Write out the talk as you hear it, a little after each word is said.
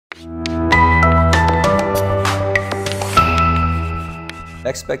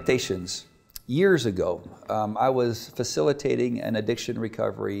Expectations. Years ago, I was facilitating an addiction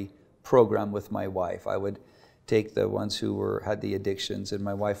recovery program with my wife. I would take the ones who had the addictions, and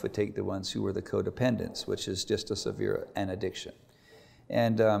my wife would take the ones who were the codependents, which is just a severe addiction.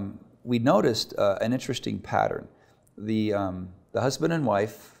 And we noticed an interesting pattern. The husband and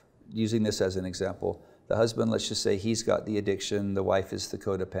wife, using this as an example, the husband, let's just say he's got the addiction, the wife is the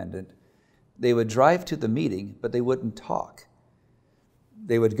codependent. They would drive to the meeting, but they wouldn't talk.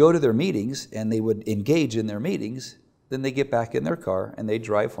 They would go to their meetings and they would engage in their meetings, then they get back in their car and they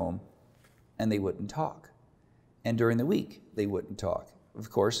drive home and they wouldn't talk. And during the week, they wouldn't talk. Of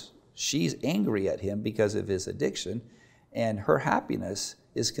course, she's angry at him because of his addiction, and her happiness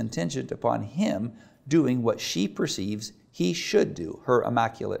is contingent upon him doing what she perceives he should do, her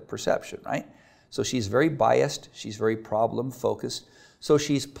immaculate perception, right? So she's very biased, she's very problem focused, so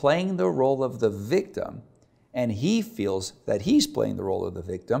she's playing the role of the victim, and he feels that he's playing the role of the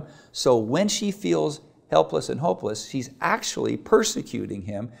victim. So when she feels helpless and hopeless, she's actually persecuting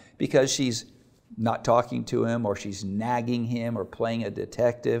him because she's not talking to him, or she's nagging him, or playing a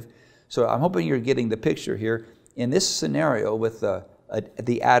detective. So I'm hoping you're getting the picture here. In this scenario with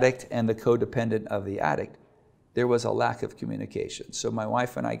the addict and the codependent of the addict, there was a lack of communication. So my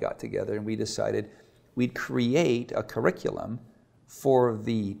wife and I got together and we decided we'd create a curriculum for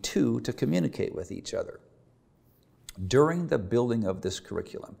the two to communicate with each other. During the building of this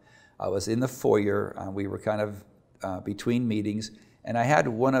curriculum, I was in the foyer, we were kind of between meetings, and I had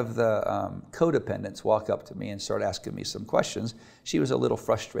one of the codependents walk up to me and start asking me some questions. She was a little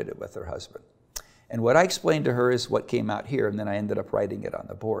frustrated with her husband. And what I explained to her is what came out here, and then I ended up writing it on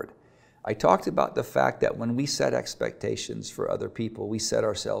the board. I talked about the fact that when we set expectations for other people, we set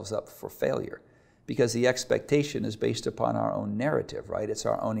ourselves up for failure, because the expectation is based upon our own narrative, right? It's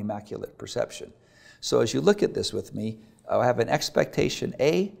our own immaculate perception. So as you look at this with me, I have an expectation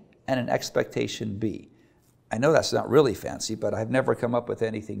A and an expectation B. I know that's not really fancy, but I've never come up with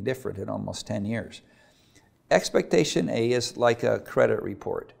anything different in almost 10 years. Expectation A is like a credit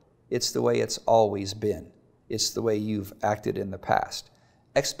report. It's the way it's always been. It's the way you've acted in the past.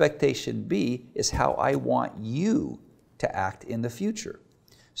 Expectation B is how I want you to act in the future.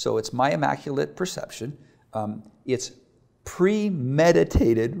 So it's my immaculate perception. It's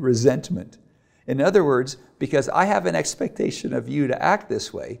premeditated resentment. In other words, because I have an expectation of you to act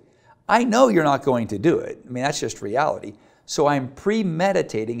this way, I know you're not going to do it. I mean, that's just reality. So I'm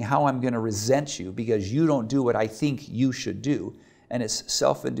premeditating how I'm going to resent you because you don't do what I think you should do, and it's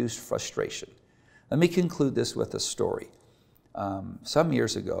self-induced frustration. Let me conclude this with a story. Some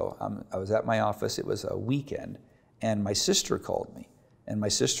years ago, I was at my office. It was a weekend, and my sister called me. And my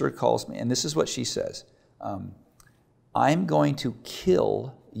sister calls me, and this is what she says. I'm going to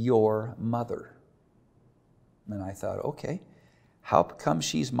kill your mother. And I thought, okay, how come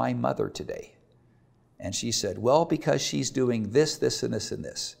she's my mother today? And she said, well, because she's doing this, this, and this, and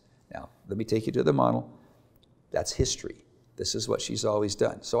this. Now, let me take you to the model. That's history. This is what she's always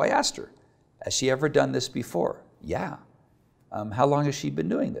done. So I asked her, has she ever done this before? Yeah. How long has she been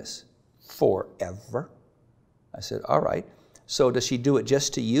doing this? Forever. I said, all right. So does she do it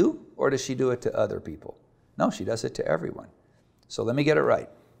just to you, or does she do it to other people? No, she does it to everyone. So let me get it right.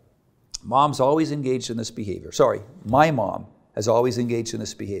 Mom's always engaged in this behavior. Sorry, my mom has always engaged in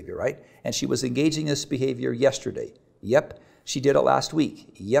this behavior, right? And she was engaging in this behavior yesterday. Yep. She did it last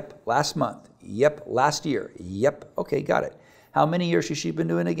week. Yep. Last month. Yep. Last year. Yep. Okay, got it. How many years has she been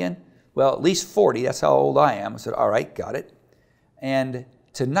doing it again? Well, at least 40. That's how old I am. I said, all right, got it. And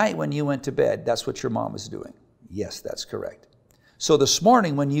tonight when you went to bed, that's what your mom was doing. Yes, that's correct. So this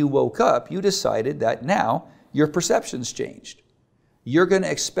morning when you woke up, you decided that now your perception's changed. You're going to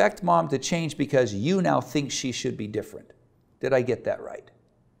expect mom to change because you now think she should be different. Did I get that right?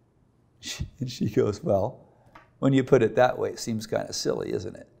 And she goes, well, when you put it that way, it seems kind of silly,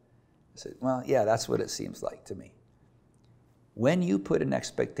 isn't it? I said, well, yeah, that's what it seems like to me. When you put an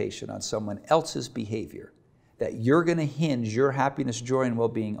expectation on someone else's behavior that you're going to hinge your happiness, joy, and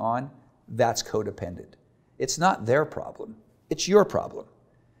well-being on, that's codependent. It's not their problem. It's your problem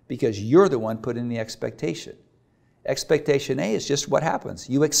because you're the one putting the expectation. Expectation A is just what happens.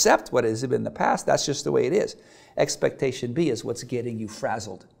 You accept what has been in the past. That's just the way it is. Expectation B is what's getting you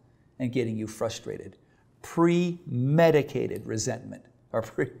frazzled and getting you frustrated. Premeditated resentment or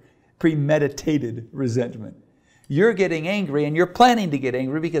premeditated resentment. You're getting angry and you're planning to get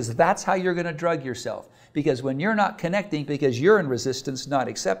angry because that's how you're going to drug yourself. Because when you're not connecting, because you're in resistance, not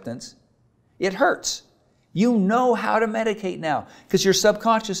acceptance, it hurts. You know how to medicate now because your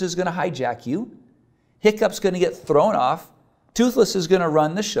subconscious is going to hijack you. Hiccup's going to get thrown off. Toothless is going to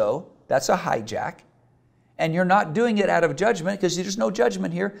run the show. That's a hijack. And you're not doing it out of judgment, because there's no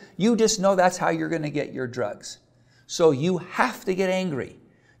judgment here. You just know that's how you're going to get your drugs. So you have to get angry.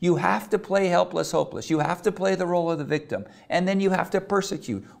 You have to play helpless, hopeless. You have to play the role of the victim. And then you have to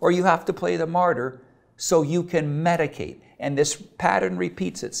persecute, or you have to play the martyr so you can medicate. And this pattern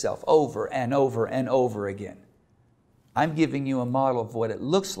repeats itself over and over and over again. I'm giving you a model of what it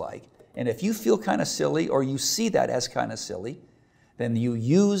looks like. And if you feel kind of silly, or you see that as kind of silly, then you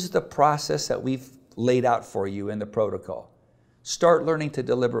use the process that we've laid out for you in the protocol. Start learning to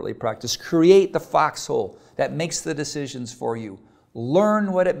deliberately practice. Create the foxhole that makes the decisions for you.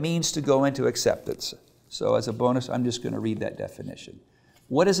 Learn what it means to go into acceptance. So as a bonus, I'm just going to read that definition.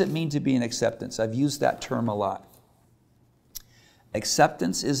 What does it mean to be in acceptance? I've used that term a lot.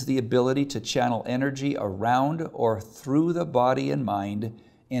 Acceptance is the ability to channel energy around or through the body and mind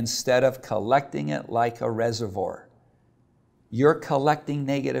instead of collecting it like a reservoir. You're collecting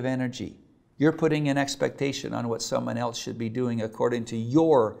negative energy. You're putting an expectation on what someone else should be doing according to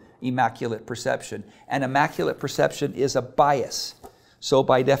your immaculate perception. And immaculate perception is a bias. So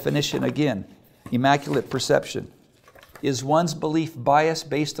by definition, again, immaculate perception is one's belief bias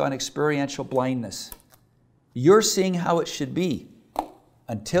based on experiential blindness. You're seeing how it should be.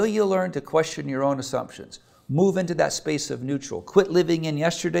 Until you learn to question your own assumptions, move into that space of neutral, quit living in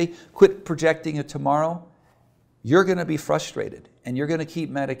yesterday, quit projecting a tomorrow, you're going to be frustrated and you're going to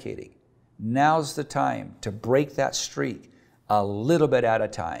keep medicating. Now's the time to break that streak a little bit at a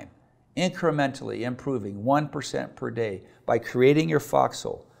time, incrementally improving 1% per day by creating your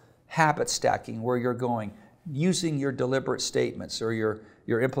foxhole, habit stacking where you're going, using your deliberate statements or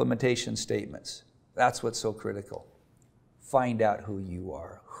your implementation statements. That's what's so critical. Find out who you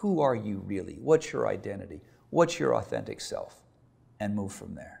are. Who are you really? What's your identity? What's your authentic self? And move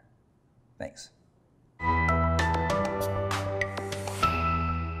from there. Thanks.